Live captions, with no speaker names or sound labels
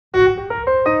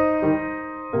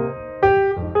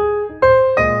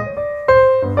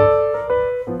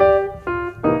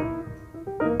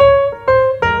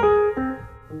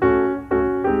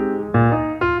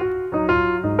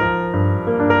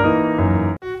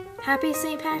Happy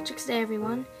St. Patrick's Day,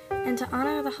 everyone! And to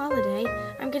honor the holiday,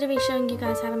 I'm going to be showing you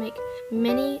guys how to make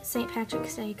mini St.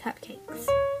 Patrick's Day cupcakes.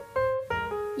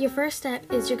 Your first step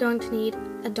is you're going to need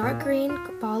a dark green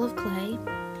ball of clay,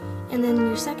 and then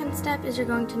your second step is you're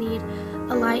going to need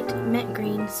a light mint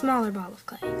green smaller ball of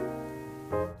clay.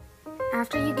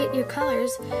 After you get your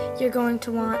colors, you're going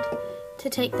to want to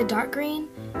take the dark green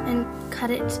and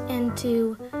cut it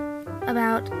into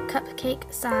about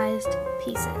cupcake-sized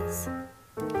pieces.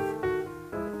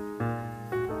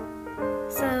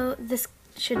 So this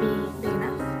should be big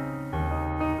enough.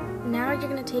 Now you're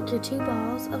going to take your two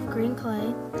balls of green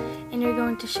clay and you're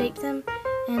going to shape them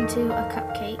into a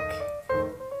cupcake.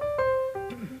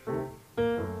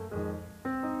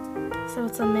 So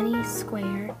it's a mini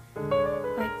square,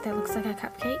 like that looks like a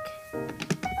cupcake.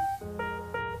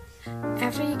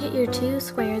 After you get your two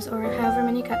squares, or however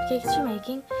many cupcakes you're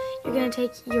making, you're going to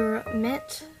take your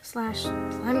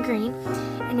mint/lime green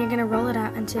and you're going to roll it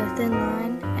out into a thin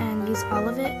line and use all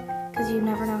of it because you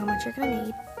never know how much you're going to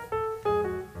need.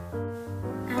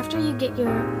 After you get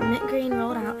your mint green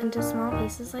rolled out into small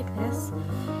pieces like this,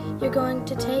 you're going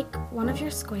to take one of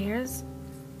your squares,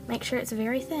 make sure it's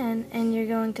very thin, and you're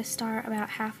going to start about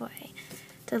halfway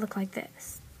to look like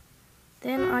this.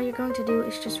 Then all you're going to do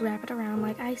is just wrap it around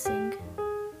like icing.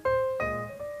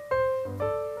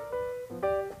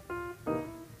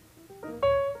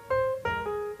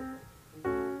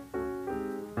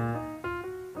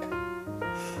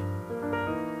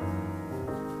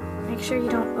 Make sure you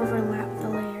don't overlap the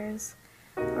layers,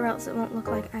 or else it won't look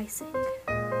like icing.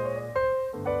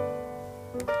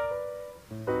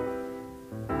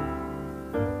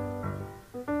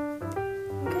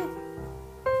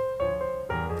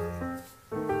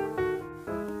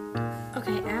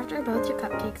 Okay, after both your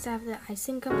cupcakes have the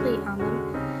icing complete on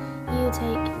them, you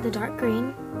take the dark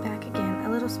green, back again, a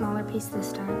little smaller piece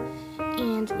this time,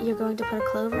 and you're going to put a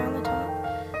clover on the top.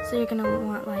 So you're going to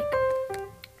want like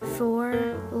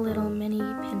 4 little mini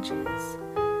pinches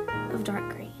of dark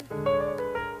green,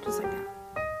 just like that.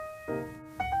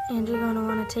 And you're going to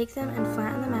want to take them and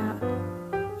flatten them out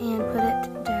and put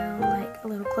it down like a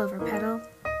little clover petal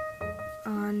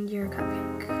on your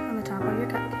cupcake, on the top of your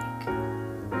cupcake.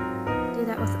 Do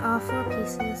that with all 4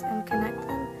 pieces and connect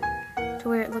them to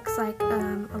where it looks like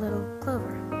a little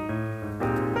clover.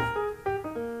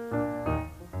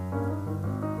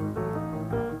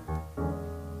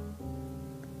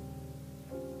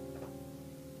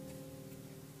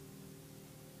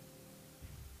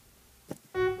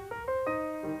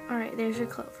 Alright, there's your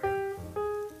clover.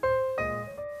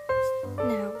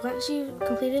 Now, once you've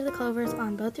completed the clovers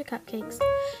on both your cupcakes,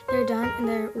 they're done and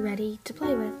they're ready to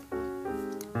play with.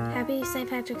 Happy St.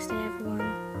 Patrick's Day, everyone.